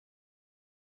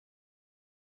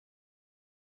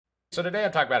So today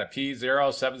I'm talking about a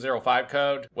P0705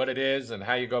 code, what it is and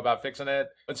how you go about fixing it.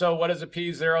 And so what is a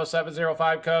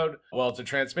P0705 code? Well, it's a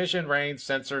transmission range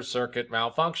sensor circuit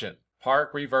malfunction.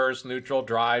 Park, reverse, neutral,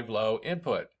 drive, low,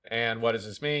 input. And what does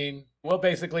this mean? Well,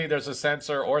 basically there's a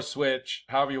sensor or switch,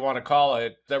 however you want to call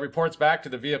it, that reports back to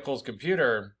the vehicle's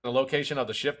computer the location of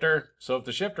the shifter. So if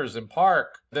the shifter is in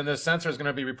park, then this sensor is going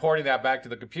to be reporting that back to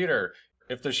the computer.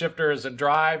 If the shifter is in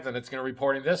drive, then it's going to be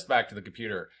reporting this back to the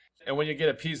computer. And when you get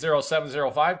a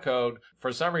P0705 code,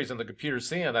 for some reason the computer's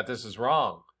seeing that this is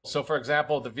wrong. So for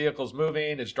example, the vehicle's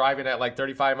moving, it's driving at like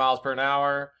 35 miles per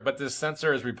hour, but this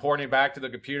sensor is reporting back to the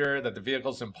computer that the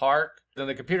vehicle's in park, then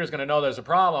the computer's going to know there's a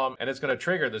problem and it's going to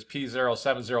trigger this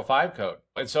P0705 code.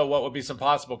 And so what would be some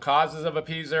possible causes of a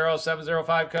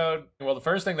P0705 code? Well, the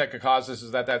first thing that could cause this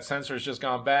is that sensor has just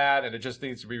gone bad and it just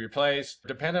needs to be replaced.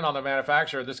 Depending on the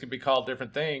manufacturer, this could be called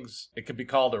different things. It could be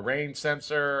called a range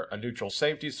sensor, a neutral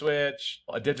safety switch,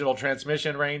 a digital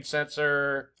transmission range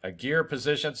sensor, a gear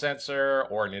position sensor,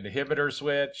 or an inhibitor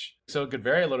switch. So it could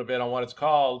vary a little bit on what it's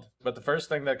called, but the first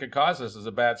thing that could cause this is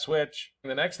a bad switch.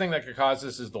 And the next thing that could cause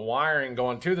this is the wiring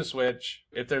going to the switch.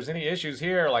 If there's any issues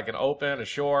here, like an open, a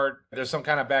short, there's some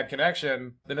kind of bad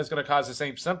connection, then it's going to cause the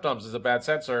same symptoms as a bad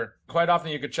sensor. Quite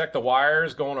often you could check the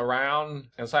wires going around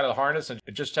inside of the harness and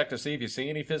just check to see if you see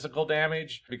any physical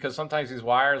damage, because sometimes these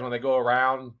wires, when they go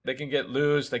around, they can get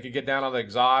loose, they can get down on the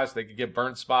exhaust, they can get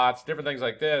burnt spots, different things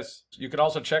like this. You could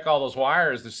also check all those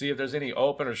wires to see if there's any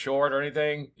open or short or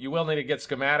anything. You will need to get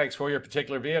schematics for your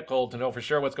particular vehicle to know for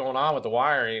sure what's going on with the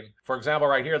wiring. For example,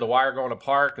 right here, the wire going to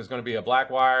park is going to be a black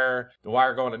wire. The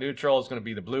wire going to neutral is going to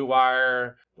be the blue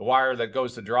wire. The wire that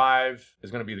goes to drive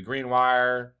is going to be the green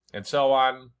wire, and so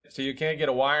on. So you can't get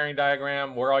a wiring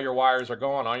diagram where all your wires are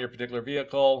going on your particular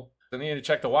vehicle. Then you need to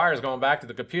check the wires going back to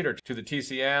the computer, to the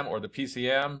TCM or the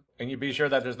PCM, and you be sure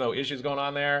that there's no issues going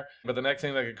on there. But the next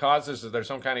thing that could cause this is there's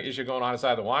some kind of issue going on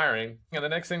inside the wiring. And the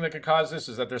next thing that could cause this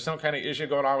is that there's some kind of issue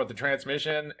going on with the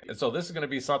transmission. And so this is going to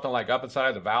be something like up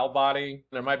inside the valve body.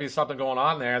 There might be something going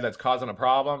on there that's causing a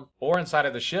problem, or inside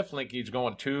of the shift linkage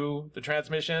going to the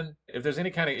transmission. If there's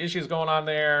any kind of issues going on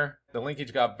there, the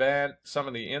linkage got bent, some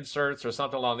of the inserts or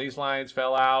something along these lines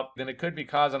fell out, then it could be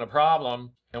causing a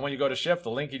problem. And when you go to shift,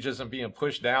 the linkage isn't being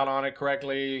pushed down on it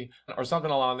correctly or something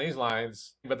along these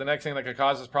lines. But the next thing that could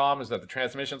cause this problem is that the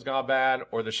transmission's gone bad,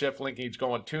 or the shift linkage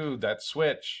going to that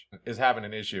switch is having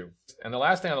an issue. And the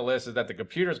last thing on the list is that the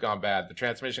computer's gone bad. The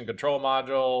transmission control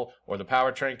module or the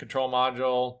powertrain control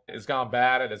module is gone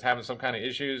bad and is having some kind of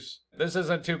issues. This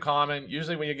isn't too common.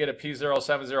 Usually when you get a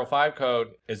P0705 code,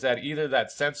 is that either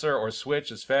that sensor or switch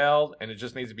has failed and it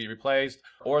just needs to be replaced,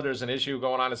 or there's an issue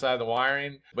going on inside the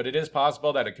wiring. But it is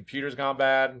possible that a computer's gone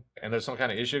bad and there's some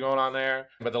kind of issue going on there.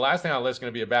 But the last thing on the list is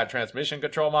going to be a bad transmission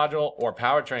control module or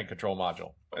powertrain control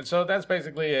module. And so that's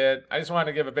basically it. I just wanted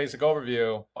to give a basic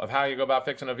overview of how you go about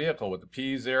fixing a vehicle with the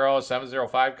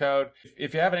P0705 code.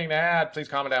 If you have anything to add, please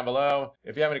comment down below.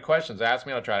 If you have any questions, ask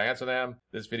me. I'll try to answer them.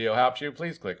 If this video helps you,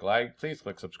 please click like, please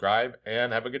click subscribe,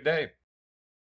 and have a good day.